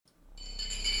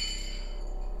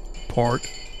Part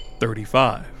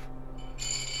 35.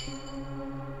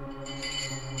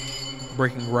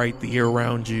 Breaking right, the air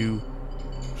around you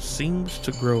seems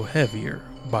to grow heavier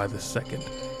by the second,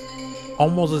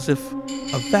 almost as if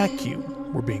a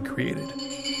vacuum were being created.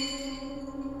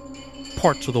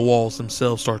 Parts of the walls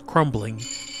themselves start crumbling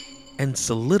and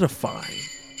solidifying,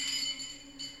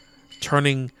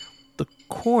 turning the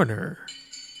corner.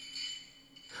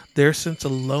 There sits a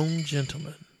lone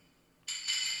gentleman,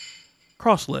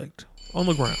 cross-legged on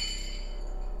the ground,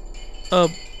 a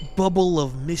bubble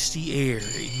of misty air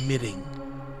emitting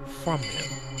from him.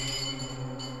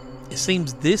 It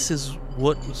seems this is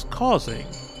what was causing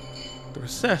the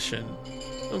recession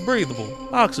of breathable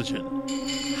oxygen.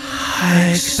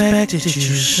 I expected you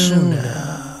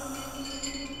sooner.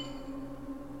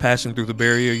 Passing through the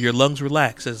barrier, your lungs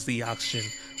relax as the oxygen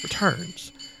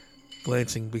returns.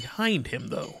 Glancing behind him,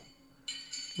 though,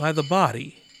 lie the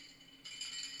body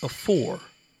of 4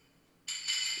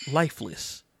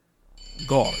 lifeless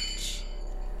guards.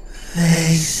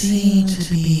 They seem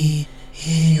to be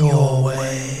in your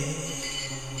way,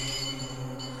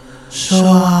 so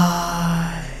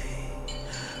I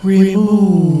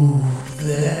remove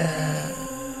them.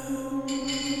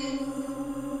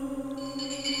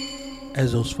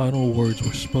 As those final words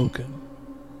were spoken,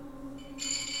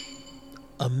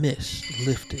 a mist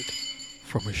lifted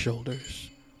from his shoulders,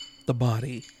 the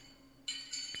body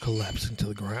collapsing to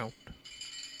the ground.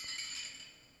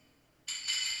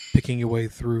 Picking your way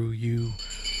through, you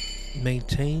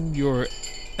maintain your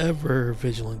ever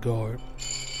vigilant guard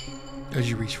as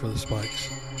you reach for the spikes.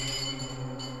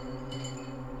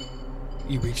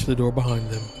 You reach the door behind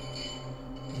them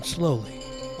and slowly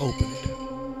open it.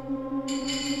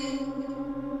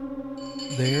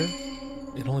 There,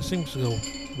 it only seems to go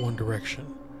one direction.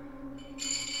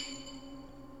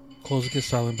 Closing gets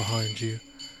silent behind you.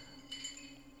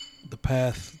 The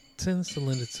path tends to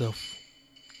lend itself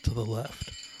to the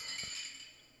left.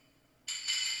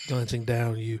 Glancing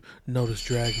down, you notice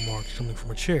drag marks coming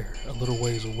from a chair a little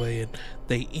ways away, and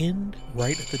they end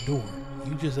right at the door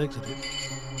you just exited.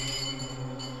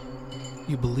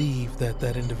 You believe that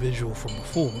that individual from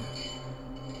before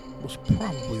was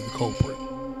probably the culprit.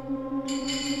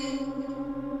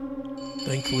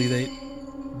 Thankfully,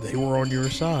 they were on your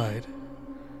side.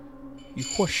 You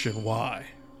question why.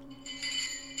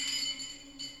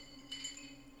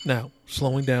 Now,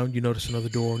 slowing down, you notice another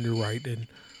door on your right, and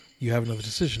you have another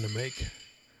decision to make.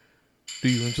 Do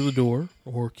you enter the door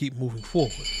or keep moving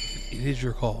forward? It is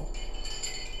your call.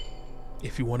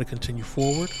 If you want to continue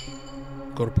forward,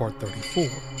 go to part 34.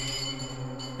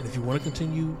 And if you want to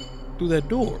continue through that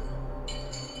door,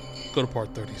 go to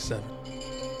part 37.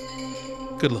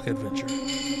 Good luck, adventure.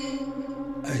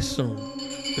 I assume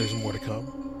there's more to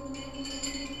come.